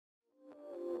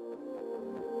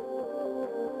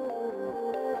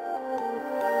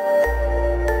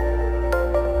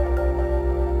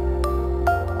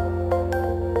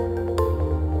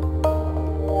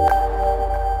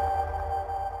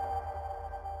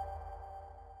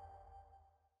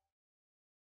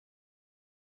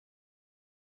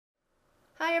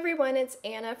Hi everyone, it's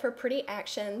Anna for Pretty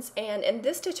Actions, and in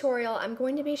this tutorial I'm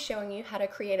going to be showing you how to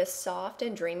create a soft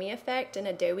and dreamy effect in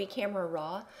Adobe Camera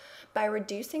Raw by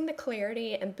reducing the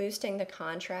clarity and boosting the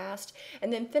contrast,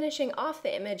 and then finishing off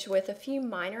the image with a few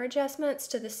minor adjustments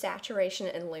to the saturation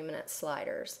and luminance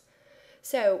sliders.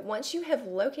 So once you have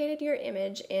located your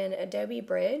image in Adobe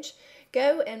Bridge,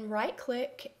 go and right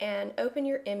click and open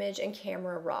your image in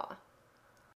Camera Raw.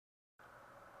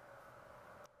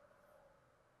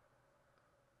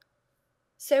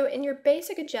 So in your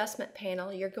basic adjustment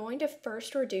panel, you're going to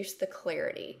first reduce the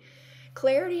clarity.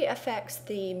 Clarity affects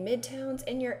the midtones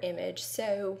in your image,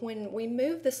 so when we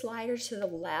move the slider to the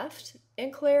left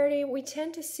in clarity, we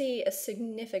tend to see a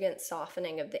significant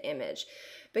softening of the image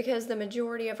because the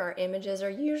majority of our images are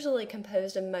usually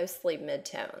composed of mostly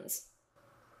midtones.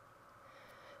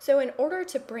 So in order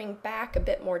to bring back a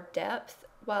bit more depth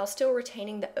while still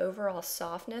retaining the overall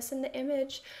softness in the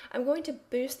image, I'm going to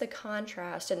boost the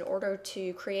contrast in order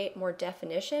to create more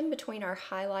definition between our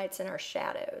highlights and our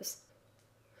shadows.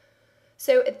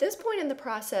 So at this point in the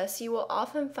process, you will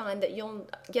often find that you'll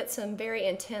get some very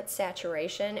intense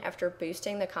saturation after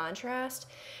boosting the contrast.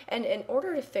 And in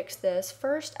order to fix this,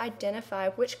 first identify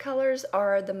which colors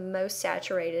are the most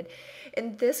saturated.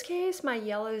 In this case, my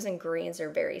yellows and greens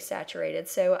are very saturated,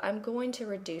 so I'm going to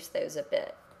reduce those a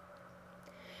bit.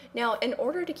 Now, in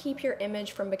order to keep your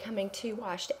image from becoming too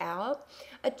washed out,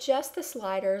 adjust the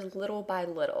sliders little by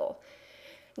little.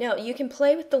 Now, you can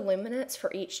play with the luminance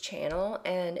for each channel,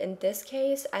 and in this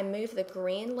case, I move the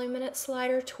green luminance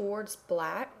slider towards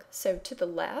black, so to the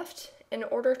left, in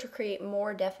order to create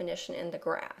more definition in the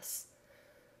grass.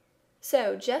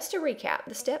 So, just to recap,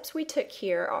 the steps we took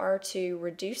here are to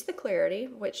reduce the clarity,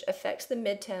 which affects the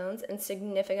midtones and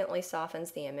significantly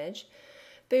softens the image.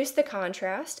 Boost the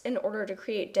contrast in order to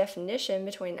create definition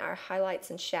between our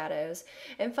highlights and shadows,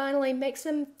 and finally make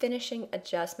some finishing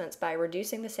adjustments by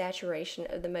reducing the saturation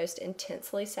of the most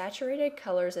intensely saturated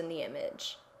colors in the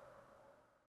image.